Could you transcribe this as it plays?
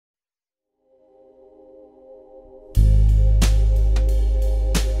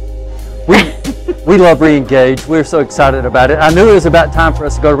We love Reengage. We're so excited about it. I knew it was about time for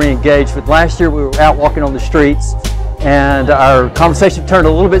us to go to Reengage, but last year we were out walking on the streets and our conversation turned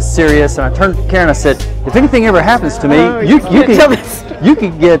a little bit serious, and I turned to Karen and I said, if anything ever happens to me, you need to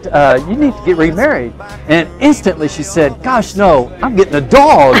get remarried. And instantly she said, gosh no, I'm getting a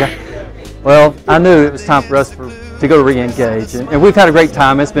dog. Well, I knew it was time for us to go to Reengage, and we've had a great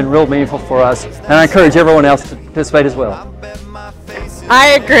time. It's been real meaningful for us, and I encourage everyone else to participate as well.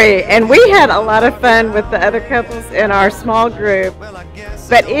 I agree, and we had a lot of fun with the other couples in our small group,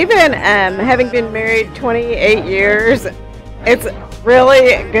 but even having been married 28 years, it's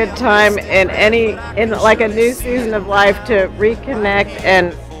really a good time in like a new season of life to reconnect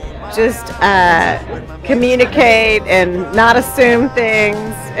and just communicate and not assume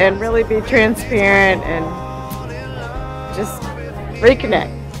things and really be transparent and just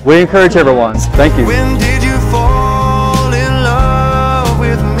reconnect. We encourage everyone. Thank you. When did you fall in love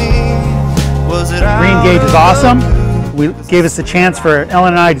with me? Was it Reengage is awesome. We gave us a chance for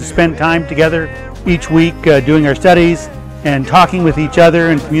Ellen and I to spend time together each week doing our studies and talking with each other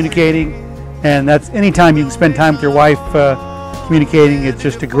and communicating. And that's anytime you can spend time with your wife communicating, it's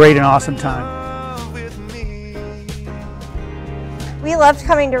just a great and awesome time. We loved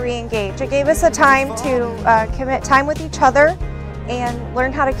coming to Reengage. It gave us a time to commit time with each other and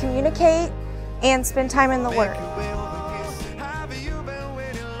learn how to communicate and spend time in the Word.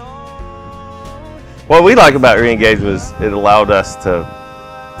 What we like about Reengage was it allowed us to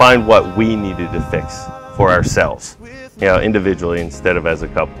find what we needed to fix for ourselves, individually instead of as a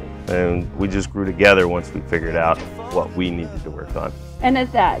couple. And we just grew together once we figured out what we needed to work on. And as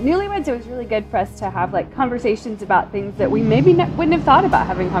newlyweds, it was really good for us to have conversations about things that we maybe wouldn't have thought about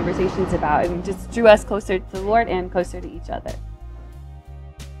having conversations about, and just drew us closer to the Lord and closer to each other.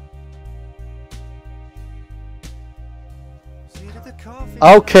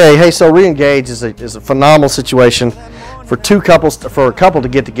 Okay, hey, so Reengage is a phenomenal situation for a couple to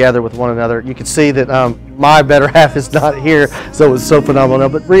get together with one another. You can see that my better half is not here, so it was so phenomenal.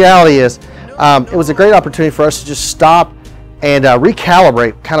 But reality is, it was a great opportunity for us to just stop and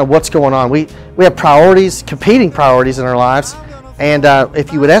recalibrate kind of what's going on. We have priorities, competing priorities in our lives, and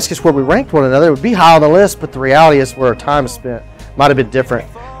if you would ask us where we ranked one another, it would be high on the list, but the reality is where our time is spent might have been different.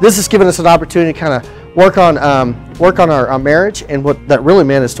 This has given us an opportunity to kind of work on our marriage, and what that really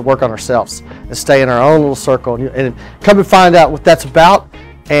meant is to work on ourselves and stay in our own little circle and come and find out what that's about,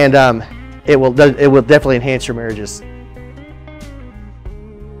 and it will definitely enhance your marriages.